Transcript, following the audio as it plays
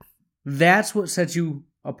That's what sets you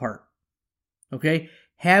apart. Okay?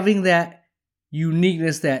 Having that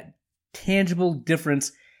uniqueness, that tangible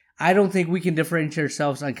difference. I don't think we can differentiate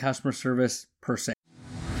ourselves on customer service per se.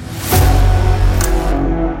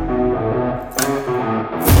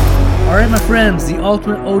 All right, my friends, the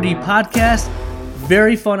Ultimate OD Podcast.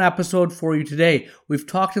 Very fun episode for you today. We've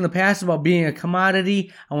talked in the past about being a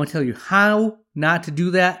commodity. I want to tell you how not to do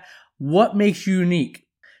that. What makes you unique?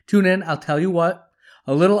 Tune in. I'll tell you what.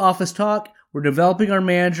 A little office talk. We're developing our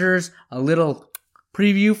managers. A little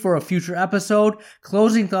preview for a future episode.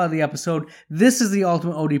 Closing thought of the episode. This is the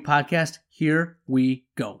Ultimate OD Podcast. Here we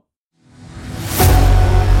go.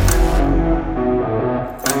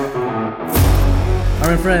 All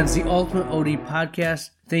right, friends, the Ultimate OD Podcast.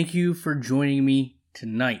 Thank you for joining me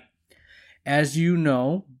tonight. As you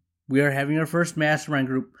know, we are having our first mastermind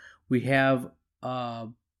group. We have a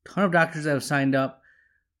ton of doctors that have signed up.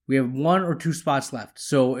 We have 1 or 2 spots left.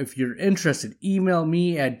 So if you're interested, email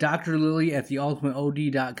me at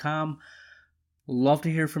drlily@theultimateod.com. Love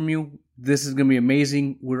to hear from you. This is going to be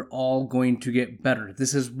amazing. We're all going to get better.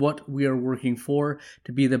 This is what we are working for,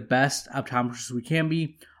 to be the best optometrists we can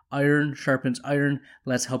be. Iron sharpens iron.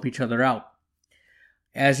 Let's help each other out.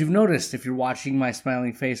 As you've noticed, if you're watching my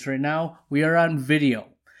smiling face right now, we are on video.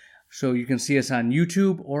 So you can see us on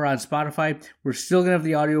YouTube or on Spotify. We're still going to have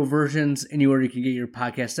the audio versions anywhere you can get your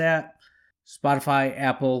podcast at. Spotify,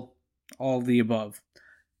 Apple, all of the above.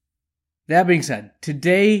 That being said,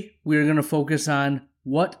 today we are going to focus on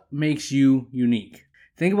what makes you unique.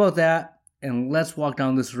 Think about that and let's walk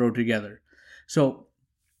down this road together. So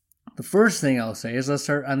the first thing I'll say is let's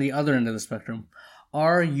start on the other end of the spectrum.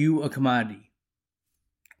 Are you a commodity?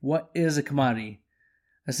 What is a commodity?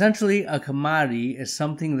 Essentially, a commodity is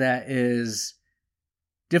something that is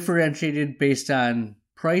differentiated based on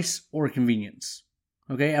price or convenience.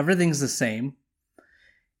 Okay, everything's the same.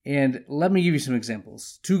 And let me give you some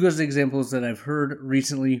examples. 2 good examples that I've heard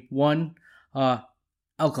recently. One,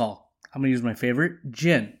 alcohol. I'm going to use my favorite,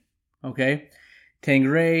 gin. Okay,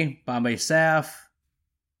 Tanqueray, Bombay Saf.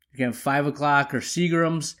 You can have 5 o'clock or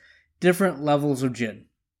Seagram's. Different levels of gin.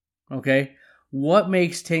 Okay, what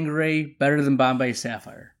makes Tanqueray better than Bombay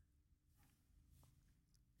Sapphire?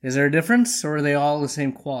 Is there a difference, or are they all the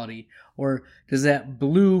same quality? Or does that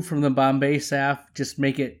blue from the Bombay Saf just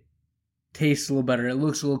make it taste a little better? It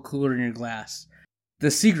looks a little cooler in your glass. The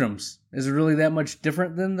Seagram's, is it really that much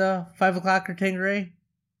different than the 5 o'clock or Tanqueray?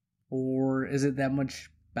 Or is it that much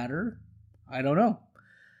better? I don't know.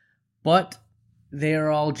 But they are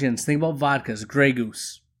all gins. Think about vodkas. Grey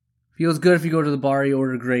Goose. Feels good if you go to the bar, you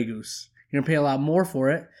order Grey Goose. You're going to pay a lot more for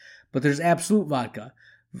it, but there's Absolute Vodka.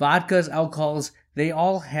 Vodkas, alcohols, they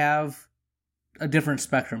all have a different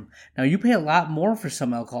spectrum. Now, you pay a lot more for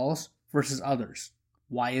some alcohols versus others.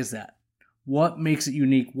 Why is that? What makes it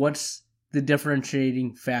unique? What's the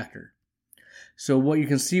differentiating factor? So what you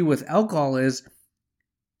can see with alcohol is,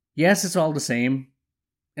 yes, it's all the same.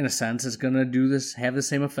 In a sense, it's going to have the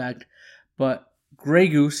same effect, but Grey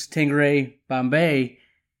Goose, Tanqueray, Bombay,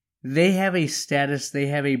 they have a status, they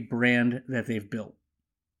have a brand that they've built,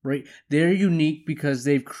 right? They're unique because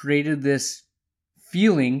they've created this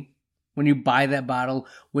feeling when you buy that bottle,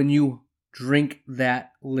 when you drink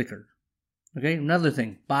that liquor. Okay, another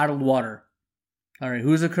thing, bottled water. All right,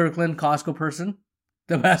 who's a Kirkland Costco person?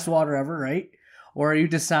 The best water ever, right? Or are you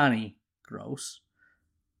Dasani? Gross.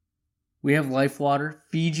 We have Life Water,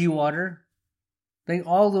 Fiji water. Think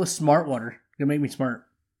all those smart water. Gonna make me smart.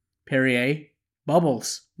 Perrier.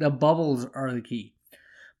 Bubbles. The bubbles are the key.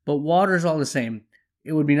 But water is all the same.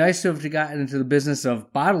 It would be nice to have gotten into the business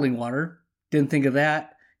of bottling water. Didn't think of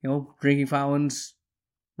that. Drinking fountains,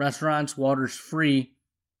 restaurants, water's free.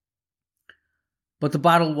 But the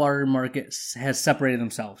bottled water market has separated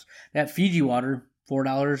themselves. That Fiji water, $4,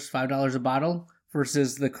 $5 a bottle,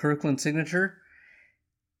 versus the Kirkland Signature,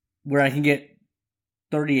 where I can get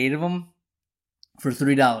 38 of them for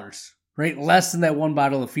 $3, right? Less than that one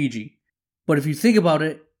bottle of Fiji. But if you think about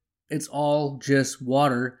it, it's all just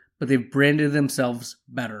water, but they've branded themselves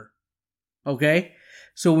better. Okay?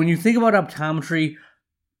 So when you think about optometry,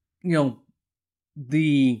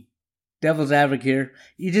 the devil's advocate here,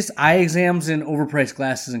 you just eye exams and overpriced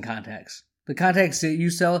glasses and contacts. The contacts that you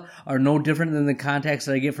sell are no different than the contacts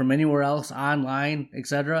that I get from anywhere else, online,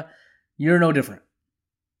 etc. You're no different.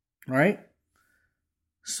 All right?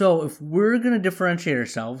 So if we're going to differentiate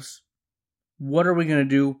ourselves, what are we going to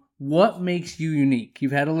do? What makes you unique?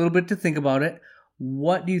 You've had a little bit to think about it.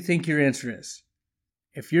 What do you think your answer is?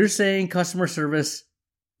 If you're saying customer service,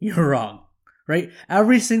 you're wrong, right?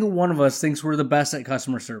 Every single one of us thinks we're the best at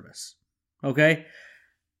customer service, okay?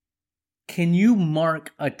 Can you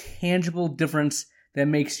mark a tangible difference that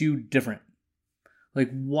makes you different? Like,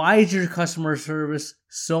 why is your customer service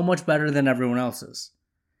so much better than everyone else's?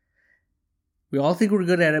 We all think we're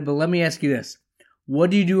good at it, but let me ask you this. What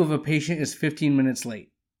do you do if a patient is 15 minutes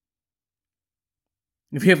late?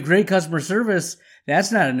 If you have great customer service,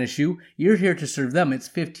 that's not an issue. You're here to serve them. It's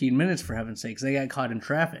 15 minutes, for heaven's sakes. They got caught in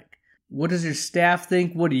traffic. What does your staff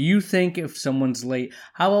think? What do you think if someone's late?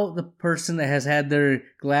 How about the person that has had their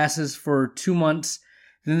glasses for 2 months,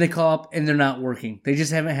 then they call up and they're not working? They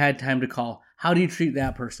just haven't had time to call. How do you treat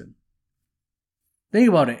that person? Think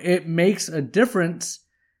about it. It makes a difference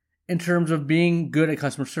in terms of being good at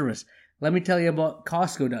customer service. Let me tell you about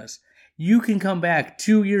Costco does. You can come back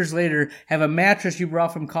 2 years later, have a mattress you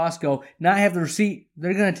brought from Costco, not have the receipt.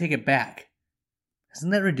 They're going to take it back.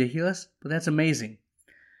 Isn't that ridiculous? But that's amazing.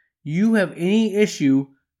 You have any issue,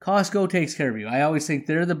 Costco takes care of you. I always think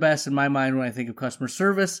they're the best in my mind when I think of customer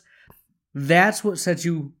service. That's what sets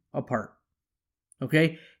you apart.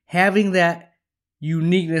 Okay? Having that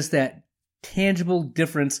uniqueness, that tangible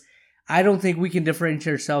difference. I don't think we can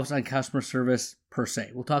differentiate ourselves on customer service per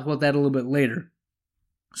se. We'll talk about that a little bit later.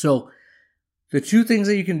 So, the two things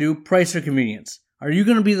that you can do, price or convenience. Are you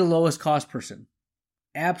going to be the lowest cost person?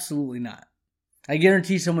 Absolutely not. I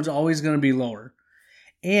guarantee someone's always going to be lower.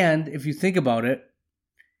 And if you think about it,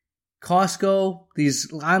 Costco,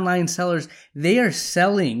 these online sellers, they are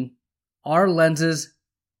selling our lenses,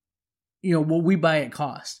 what we buy at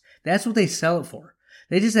cost. That's what they sell it for.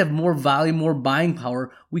 They just have more volume, more buying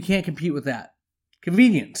power. We can't compete with that.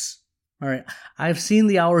 Convenience. All right. I've seen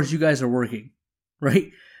the hours you guys are working,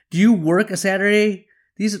 right? Do you work a Saturday?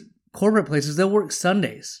 These corporate places, they'll work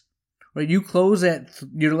Sundays, right? You close at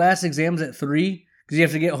your last exam's at 3 because you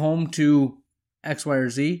have to get home to X, Y, or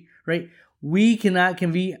Z, right? We cannot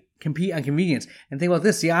compete on convenience. And think about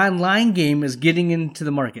this. The online game is getting into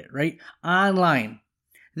the market, right? Online.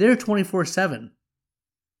 They're 24/7.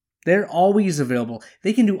 They're always available.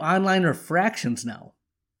 They can do online refractions now.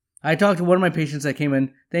 I talked to one of my patients that came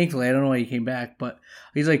in. Thankfully, I don't know why he came back, but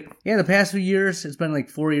he's like, yeah, the past few years, it's been like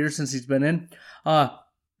 4 years since he's been in.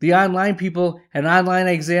 The online people had an online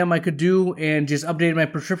exam I could do and just updated my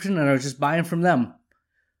prescription, and I was just buying from them.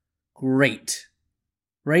 Great.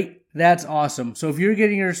 Right? That's awesome. So if you're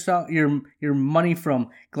getting your money from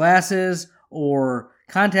glasses or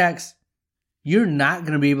contacts, you're not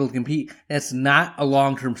going to be able to compete. That's not a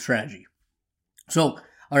long-term strategy. So,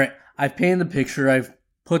 all right, I've painted the picture. I've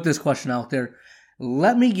put this question out there.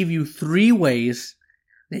 Let me give you 3 ways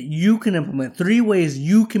that you can implement, 3 ways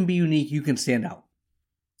you can be unique, you can stand out.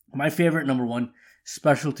 My favorite, number 1,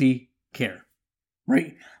 specialty care,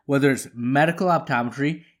 right? Whether it's medical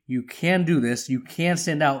optometry, you can do this, you can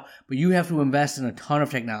stand out, but you have to invest in a ton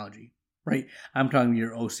of technology, right? I'm talking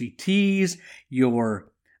your OCTs,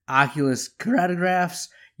 your Oculus keratographs,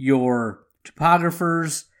 your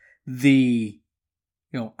topographers, the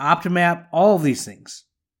Optomap, all of these things.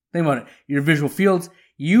 Think about it. Your visual fields,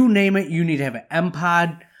 you name it, you need to have an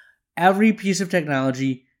M-Pod. Every piece of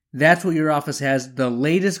technology, that's what your office has. The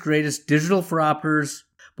latest, greatest digital phoropters,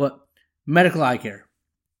 but medical eye care,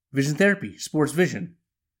 vision therapy, sports vision.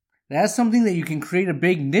 That's something that you can create a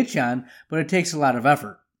big niche on, but it takes a lot of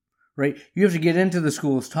effort, right? You have to get into the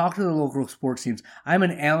schools, talk to the local sports teams. I'm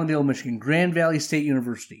in Allendale, Michigan, Grand Valley State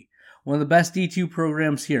University, one of the best D2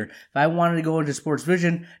 programs here. If I wanted to go into sports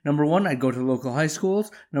vision, number 1, I'd go to local high schools.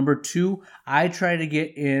 Number 2, I try to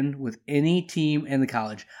get in with any team in the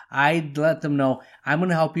college. I'd let them know, I'm going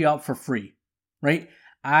to help you out for free, right?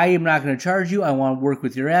 I am not going to charge you. I want to work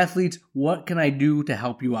with your athletes. What can I do to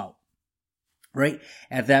help you out? Right?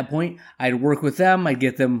 At that point, I'd work with them. I'd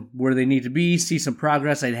get them where they need to be, see some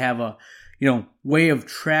progress. I'd have a, way of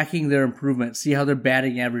tracking their improvement, see how their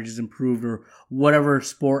batting average is improved or whatever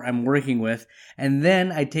sport I'm working with. And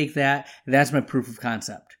then I take that's my proof of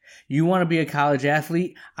concept. You want to be a college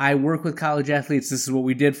athlete? I work with college athletes. This is what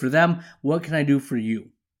we did for them. What can I do for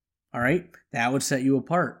you? All right? That would set you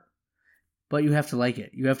apart. But you have to like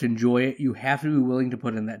it. You have to enjoy it. You have to be willing to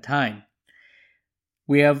put in that time.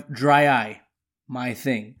 We have dry eye. My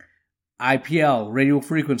thing. IPL, radio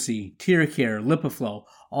frequency, tear care, LipiFlow,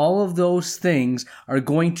 all of those things are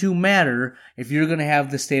going to matter if you're going to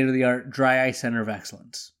have the state-of-the-art dry eye center of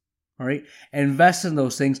excellence. All right? Invest in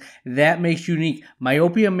those things. That makes you unique.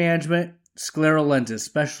 Myopia management, scleral lenses,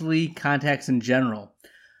 especially contacts in general.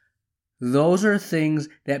 Those are things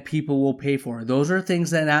that people will pay for. Those are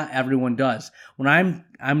things that not everyone does. When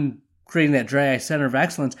I'm creating that dry eye center of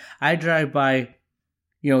excellence, I drive by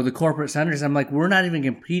the corporate centers, I'm like, we're not even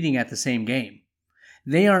competing at the same game.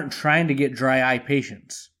 They aren't trying to get dry eye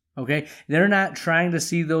patients, okay? They're not trying to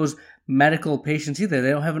see those medical patients either. They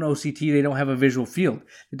don't have an OCT. They don't have a visual field.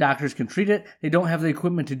 The doctors can treat it. They don't have the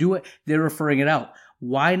equipment to do it. They're referring it out.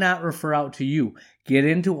 Why not refer out to you? Get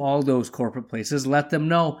into all those corporate places. Let them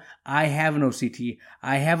know, I have an OCT.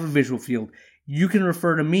 I have a visual field. You can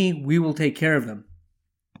refer to me. We will take care of them.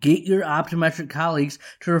 Get your optometric colleagues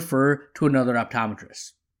to refer to another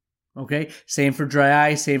optometrist. Okay? Same for dry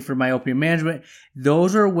eye, same for myopia management.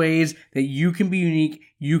 Those are ways that you can be unique,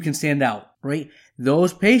 you can stand out, right?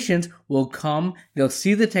 Those patients will come, they'll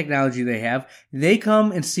see the technology they have, they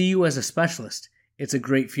come and see you as a specialist. It's a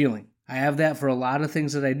great feeling. I have that for a lot of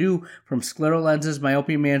things that I do, from scleral lenses,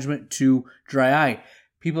 myopia management, to dry eye.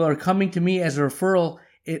 People are coming to me as a referral.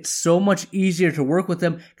 It's so much easier to work with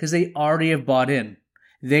them because they already have bought in.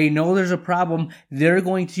 They know there's a problem. They're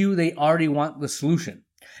going to you. They already want the solution.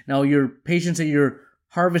 Now, your patients that you're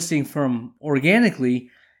harvesting from organically,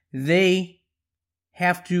 they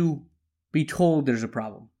have to be told there's a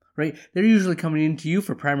problem, right? They're usually coming into you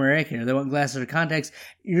for primary eye care. They want glasses or contacts.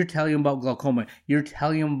 You're telling them about glaucoma. You're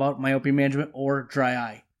telling them about myopia management or dry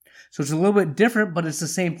eye. So it's a little bit different, but it's the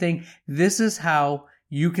same thing. This is how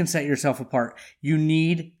you can set yourself apart. You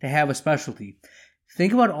need to have a specialty.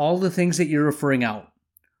 Think about all the things that you're referring out.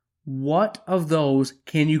 What of those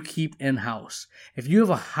can you keep in-house? If you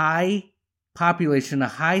have a high population, a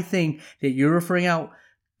high thing that you're referring out,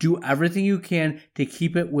 do everything you can to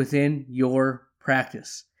keep it within your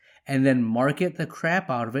practice. And then market the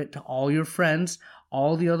crap out of it to all your friends,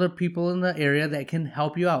 all the other people in the area that can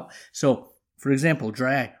help you out. So, for example,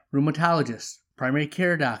 dry eye, rheumatologists, primary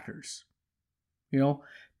care doctors,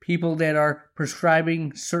 people that are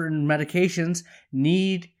prescribing certain medications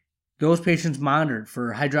need those patients monitored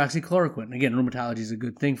for hydroxychloroquine. Again, rheumatology is a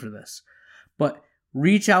good thing for this. But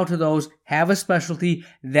reach out to those, have a specialty,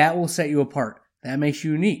 that will set you apart. That makes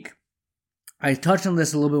you unique. I touched on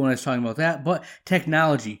this a little bit when I was talking about that, but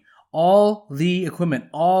technology, all the equipment,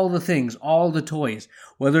 all the things, all the toys,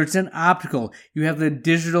 whether it's in optical, you have the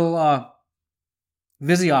digital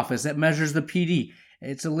VisiOffice that measures the PD.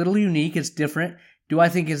 It's a little unique, it's different. Do I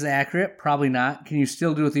think it's accurate? Probably not. Can you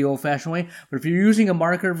still do it the old-fashioned way? But if you're using a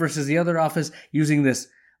marker versus the other office using this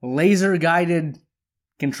laser-guided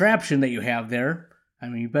contraption that you have there, I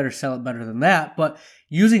mean, you better sell it better than that. But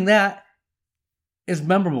using that is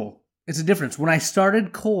memorable. It's a difference. When I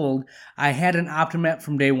started cold, I had an Optomat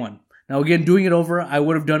from day one. Now, again, doing it over, I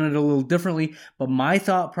would have done it a little differently. But my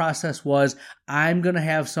thought process was, I'm going to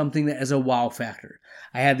have something that is a wow factor.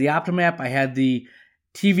 I had the Optomat. I had the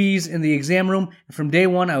TVs in the exam room. And from day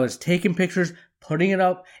one, I was taking pictures, putting it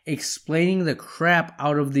up, explaining the crap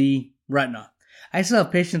out of the retina. I still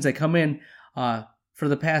have patients that come in for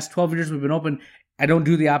the past 12 years we've been open. I don't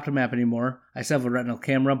do the Optomap anymore. I still have a retinal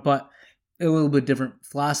camera, but a little bit different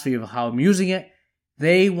philosophy of how I'm using it.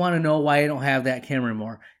 They want to know why I don't have that camera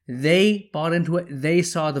anymore. They bought into it. They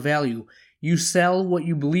saw the value. You sell what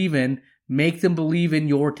you believe in. Make them believe in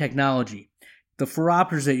your technology. The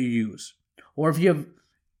phoropters that you use. Or if you have,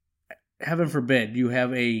 heaven forbid, you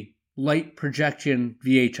have a light projection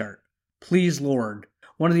VA chart. Please, Lord.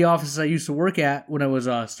 One of the offices I used to work at when I was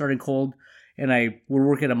starting cold and I would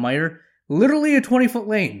work at a miter, literally a 20-foot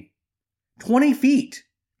lane. 20 feet.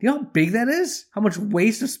 Do you know how big that is? How much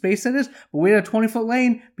waste of space that is? But we had a 20-foot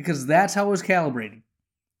lane because that's how it was calibrated.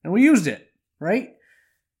 And we used it, right?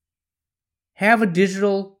 Have a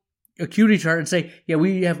digital acuity chart and say, yeah,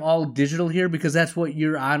 we have all digital here because that's what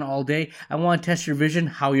you're on all day. I want to test your vision,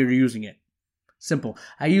 how you're using it. Simple.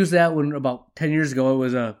 I used that when about 10 years ago. It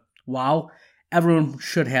was a wow. Everyone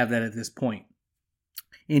should have that at this point.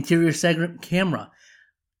 Interior segment camera.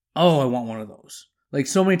 Oh, I want one of those. Like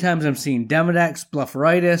so many times I'm seeing Demodex,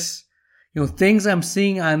 blepharitis, things I'm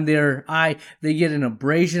seeing on their eye. They get an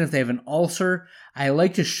abrasion if they have an ulcer. I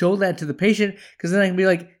like to show that to the patient because then I can be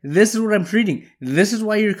like, this is what I'm treating. This is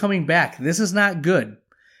why you're coming back. This is not good.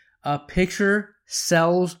 A picture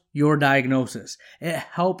sells your diagnosis. It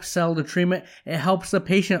helps sell the treatment. It helps the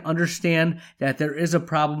patient understand that there is a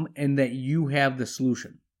problem and that you have the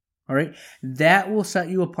solution. All right? That will set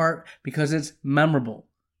you apart because it's memorable.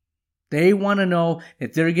 They want to know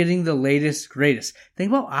that they're getting the latest, greatest. Think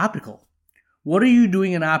about optical. What are you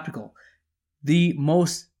doing in optical? The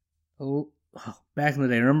most, back in the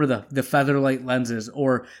day, remember the Featherlight lenses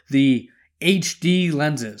or the HD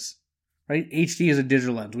lenses, right? HD is a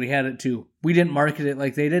digital lens. We had it too. We didn't market it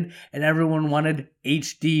like they did, and everyone wanted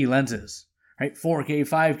HD lenses, right? 4K,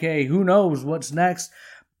 5K, who knows what's next.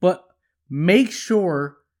 But make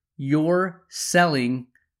sure you're selling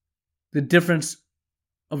the difference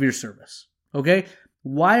of your service, okay?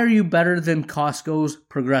 Why are you better than Costco's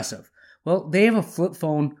Progressive? Well, they have a flip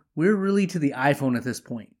phone. We're really to the iPhone at this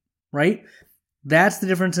point, right? That's the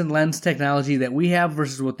difference in lens technology that we have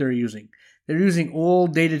versus what they're using. They're using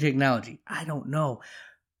old dated technology. I don't know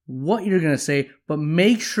what you're going to say, but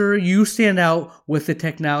make sure you stand out with the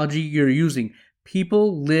technology you're using.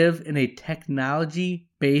 People live in a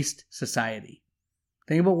technology-based society.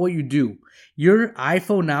 Think about what you do. Your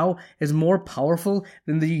iPhone now is more powerful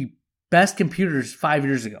than the best computers 5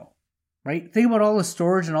 years ago, right? Think about all the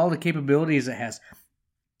storage and all the capabilities it has.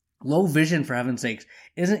 Low vision, for heaven's sakes,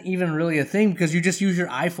 isn't even really a thing because you just use your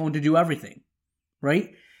iPhone to do everything,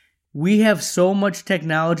 right? We have so much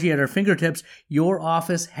technology at our fingertips, your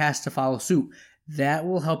office has to follow suit. That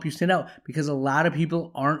will help you stand out because a lot of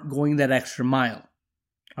people aren't going that extra mile,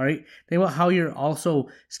 all right? Think about how you're also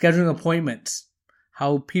scheduling appointments,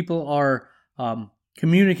 how people are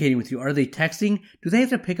communicating with you. Are they texting? Do they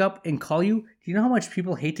have to pick up and call you? Do you know how much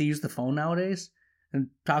people hate to use the phone nowadays and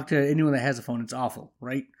talk to anyone that has a phone? It's awful,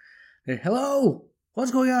 right? They're, hello,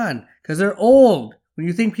 what's going on? Because they're old. When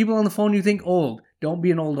you think people on the phone, you think old. Don't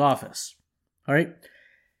be an old office. All right?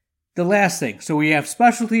 The last thing. So we have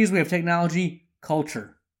specialties, we have technology,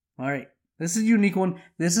 culture. All right. This is a unique one.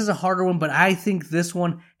 This is a harder one, but I think this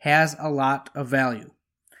one has a lot of value.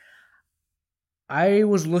 I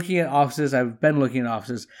was looking at offices. I've been looking at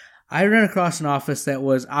offices. I ran across an office that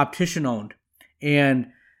was optician owned, and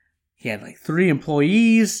he had like 3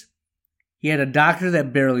 employees. He had a doctor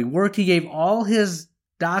that barely worked. He gave all his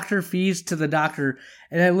doctor fees to the doctor,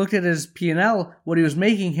 and I looked at his P&L, what he was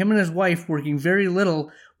making. Him and his wife, working very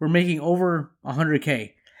little, were making over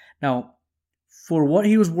 $100K. Now, for what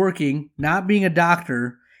he was working, not being a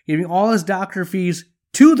doctor, giving all his doctor fees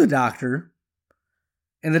to the doctor,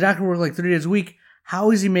 and the doctor worked like 3 days a week,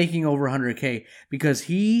 how is he making over $100K? Because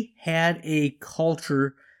he had a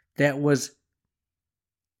culture that was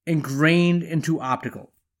ingrained into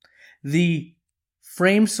optical. The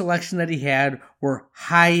frame selection that he had were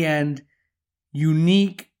high-end,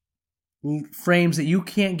 unique frames that you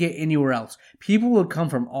can't get anywhere else. People would come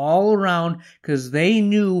from all around because they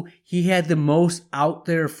knew he had the most out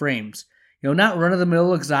there frames. You know, not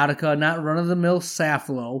run-of-the-mill Exotica, not run-of-the-mill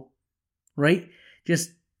Safilo, right?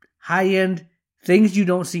 Just high-end things you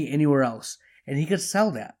don't see anywhere else. And he could sell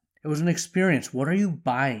that. It was an experience. What are you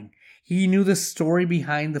buying? He knew the story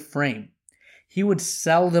behind the frame. He would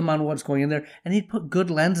sell them on what's going in there, and he'd put good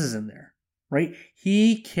lenses in there, right?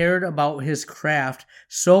 He cared about his craft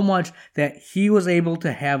so much that he was able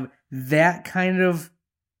to have that kind of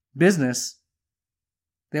business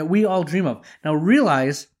that we all dream of. Now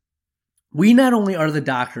realize, we not only are the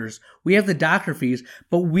doctors, we have the doctor fees,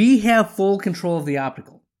 but we have full control of the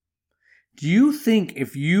optical. Do you think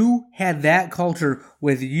if you had that culture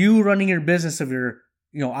with you running your business of your,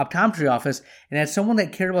 optometry office and had someone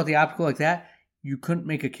that cared about the optical like that, you couldn't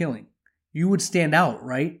make a killing? You would stand out,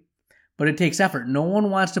 right? But it takes effort. No one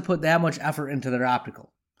wants to put that much effort into their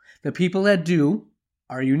optical. The people that do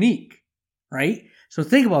are unique, right? So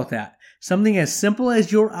think about that. Something as simple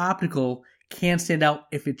as your optical can stand out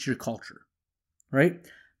if it's your culture, right?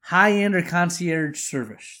 High-end or concierge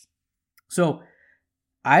service. So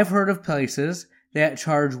I've heard of places that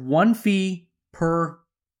charge one fee per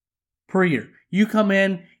year. You come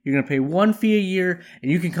in, you're going to pay one fee a year, and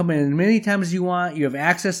you can come in as many times as you want. You have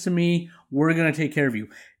access to me. We're going to take care of you.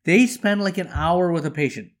 They spend like an hour with a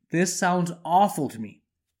patient. This sounds awful to me.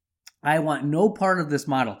 I want no part of this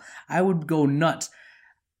model. I would go nuts.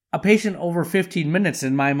 A patient over 15 minutes,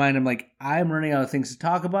 in my mind, I'm like, I'm running out of things to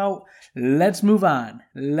talk about. Let's move on.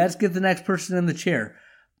 Let's get the next person in the chair.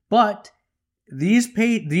 But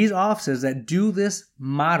these offices that do this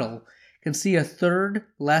model can see a third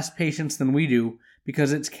less patients than we do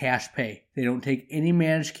because it's cash pay. They don't take any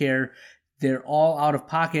managed care. They're all out of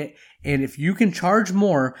pocket. And if you can charge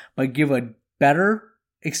more but give a better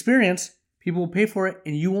experience, people will pay for it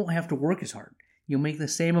and you won't have to work as hard. You'll make the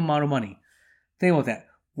same amount of money. Think about that.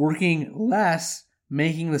 Working less,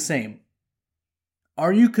 making the same.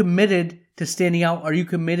 Are you committed to standing out? Are you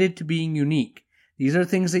committed to being unique? These are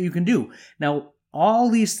things that you can do. Now,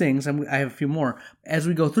 all these things, I have a few more, as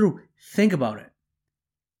we go through, think about it.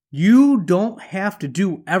 You don't have to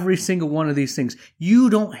do every single one of these things. You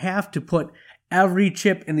don't have to put every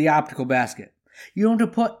chip in the optical basket. You don't have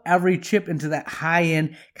to put every chip into that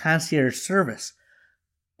high-end concierge service.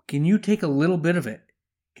 Can you take a little bit of it?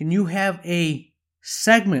 Can you have a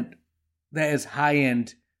segment that is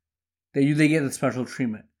high-end that they get the special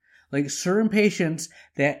treatment? Like certain patients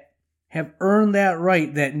that have earned that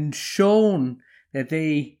right, that shown that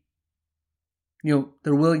they're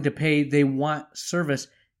willing to pay, they want service,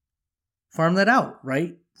 farm that out,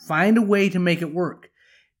 right? Find a way to make it work.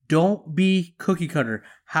 Don't be cookie cutter.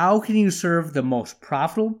 How can you serve the most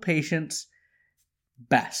profitable patients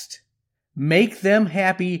best? Make them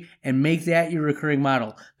happy and make that your recurring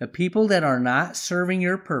model. The people that are not serving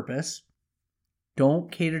your purpose,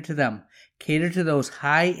 don't cater to them. Cater to those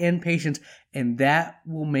high-end patients, and that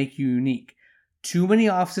will make you unique. Too many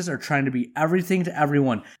offices are trying to be everything to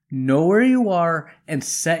everyone. Know where you are and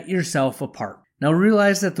set yourself apart. Now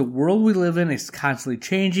realize that the world we live in is constantly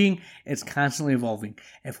changing. It's constantly evolving.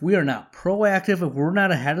 If we are not proactive, if we're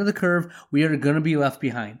not ahead of the curve, we are going to be left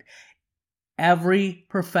behind. Every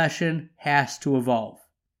profession has to evolve.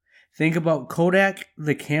 Think about Kodak,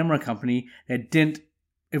 the camera company, that didn't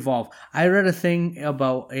evolve. I read a thing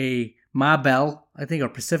about a Ma Bell, I think, or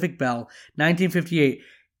Pacific Bell, 1958.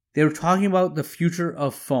 They were talking about the future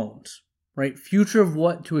of phones, right? Future of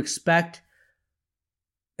what to expect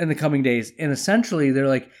in the coming days. And essentially, they're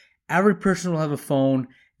like, every person will have a phone.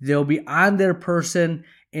 They'll be on their person,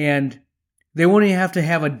 and they won't even have to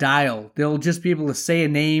have a dial. They'll just be able to say a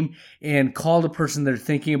name and call the person they're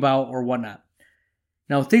thinking about or whatnot.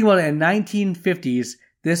 Now, think about it. In 1950s,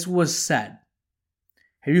 this was said.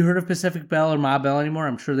 Have you heard of Pacific Bell or Ma Bell anymore?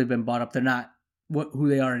 I'm sure they've been bought up. They're not who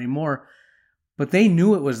they are anymore. But they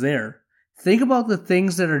knew it was there. Think about the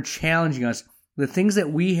things that are challenging us, the things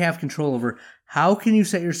that we have control over. How can you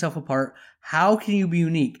set yourself apart? How can you be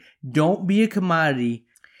unique? Don't be a commodity.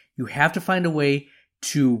 You have to find a way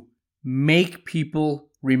to make people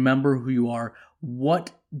remember who you are.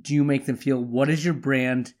 What do you make them feel? What is your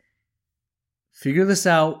brand? Figure this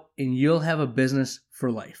out, and you'll have a business for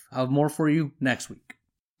life. I'll have more for you next week.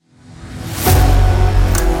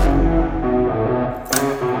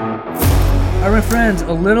 All right, my friends,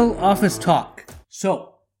 a little office talk.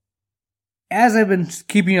 So, as I've been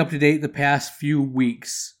keeping up to date the past few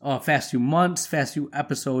weeks, past few months, past few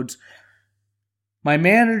episodes, my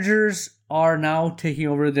managers are now taking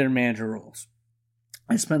over their manager roles.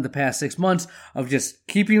 I spent the past 6 months of just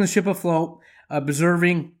keeping the ship afloat,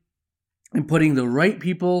 observing, and putting the right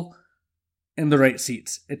people in the right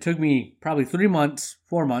seats. It took me probably 4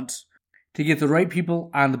 months, to get the right people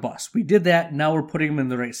on the bus. We did that. Now we're putting them in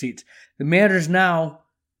the right seats. The managers now,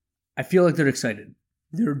 I feel like they're excited.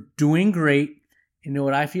 They're doing great. You know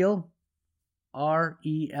what I feel?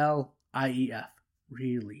 RELIEF.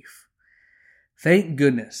 Relief. Thank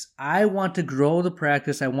goodness. I want to grow the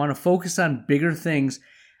practice. I want to focus on bigger things.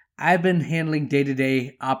 I've been handling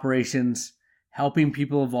day-to-day operations, helping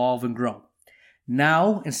people evolve and grow.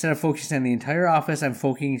 Now, instead of focusing on the entire office, I'm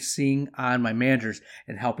focusing on my managers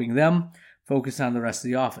and helping them focus on the rest of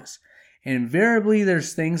the office. And invariably,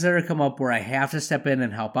 there's things that are come up where I have to step in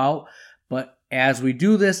and help out. But as we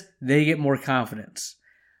do this, they get more confidence.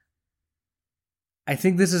 I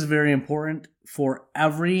think this is very important for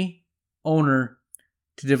every owner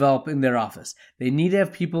to develop in their office. They need to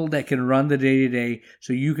have people that can run the day-to-day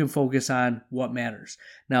so you can focus on what matters.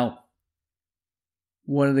 Now,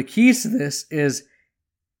 one of the keys to this is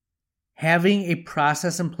having a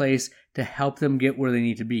process in place to help them get where they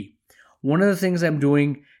need to be. One of the things I'm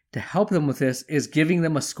doing to help them with this is giving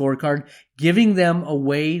them a scorecard, giving them a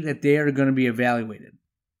way that they are going to be evaluated.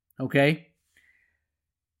 Okay?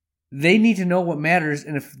 They need to know what matters,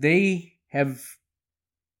 and if they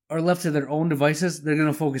are left to their own devices, they're going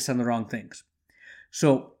to focus on the wrong things.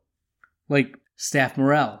 So, like staff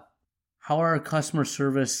morale. How are our customer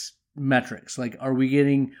service metrics? Like, are we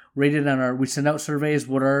getting rated on we send out surveys?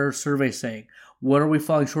 What are our surveys saying? What are we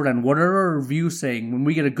falling short on? What are our reviews saying? When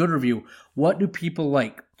we get a good review, what do people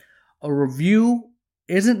like? A review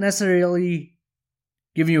isn't necessarily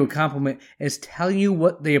giving you a compliment. It's telling you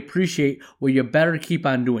what they appreciate, what you better keep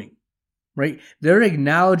on doing, right? They're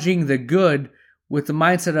acknowledging the good with the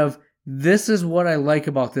mindset of, this is what I like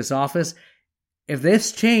about this office. If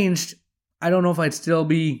this changed, I don't know if I'd still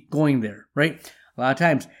be going there, right? A lot of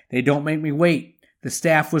times, they don't make me wait. The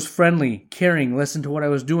staff was friendly, caring, listened to what I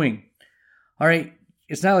was doing. All right,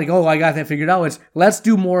 it's not like, oh, I got that figured out. It's, let's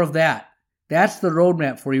do more of that. That's the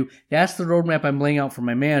roadmap for you. That's the roadmap I'm laying out for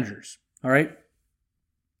my managers. All right?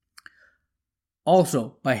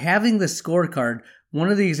 Also, by having the scorecard,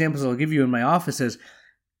 one of the examples I'll give you in my office is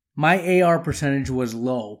my AR percentage was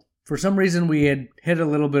low. For some reason, we had hit a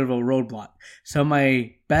little bit of a roadblock. So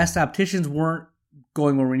my best opticians weren't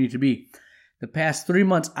going where we need to be. The past 3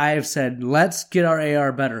 months, I have said, let's get our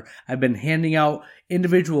AR better. I've been handing out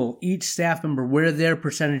each staff member, where their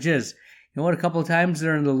percentage is. You know what? A couple of times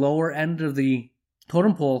they're in the lower end of the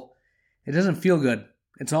totem pole. It doesn't feel good.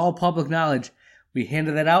 It's all public knowledge. We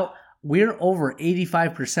handed that out. We're over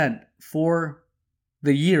 85% for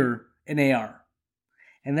the year in AR.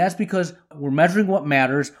 And that's because we're measuring what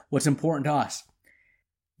matters, what's important to us.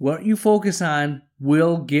 What you focus on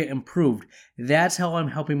will get improved. That's how I'm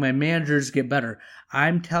helping my managers get better.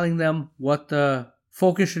 I'm telling them what the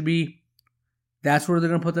focus should be, That's where they're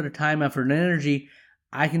going to put their time, effort, and energy.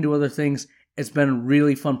 I can do other things. It's been a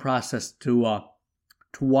really fun process to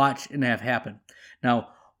watch and have happen. Now,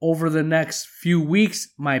 over the next few weeks,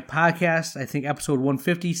 my podcast, I think episode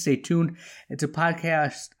 150, stay tuned. It's a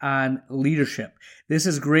podcast on leadership. This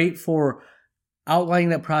is great for outlining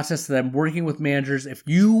that process that I'm working with managers. If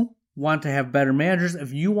you want to have better managers,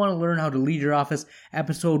 if you want to learn how to lead your office,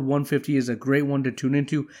 episode 150 is a great one to tune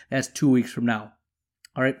into. That's 2 weeks from now.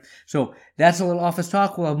 All right, so that's a little office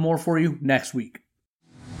talk. We'll have more for you next week.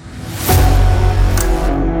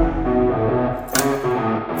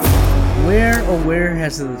 Where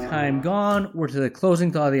has the time gone? We're to the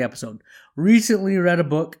closing thought of the episode. Recently read a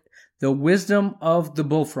book, The Wisdom of the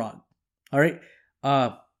Bullfrog. All right,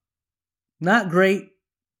 not great,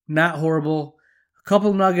 not horrible. A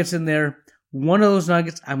couple nuggets in there. One of those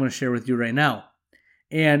nuggets I'm going to share with you right now.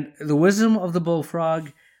 And The Wisdom of the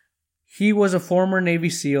Bullfrog, he was a former Navy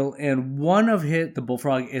SEAL, and the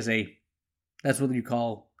Bullfrog is that's what you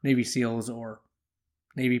call Navy SEALs or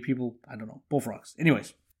Navy people, I don't know, bullfrogs.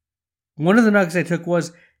 Anyways, one of the nuggets I took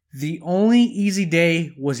was, the only easy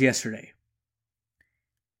day was yesterday.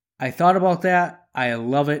 I thought about that. I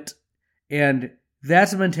love it. And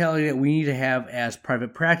that's a mentality that we need to have as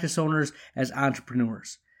private practice owners, as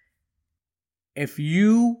entrepreneurs. If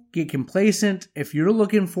you get complacent, if you're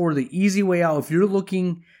looking for the easy way out, if you're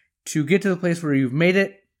looking to get to the place where you've made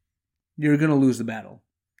it, you're going to lose the battle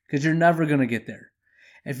because you're never going to get there.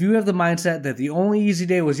 If you have the mindset that the only easy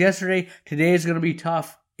day was yesterday, today is going to be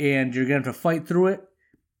tough, and you're going to have to fight through it,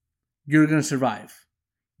 you're going to survive.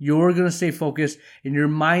 You're going to stay focused, and your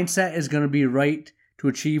mindset is going to be right to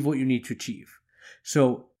achieve what you need to achieve.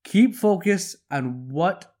 So keep focused on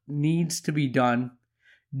what needs to be done.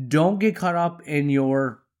 Don't get caught up in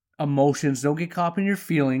your emotions. Don't get caught up in your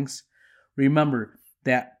feelings. Remember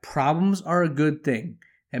that problems are a good thing.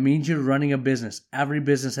 That means you're running a business. Every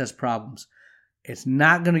business has problems. It's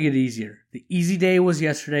not going to get easier. The easy day was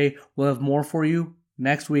yesterday. We'll have more for you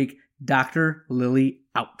next week. Dr. Lily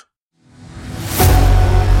out.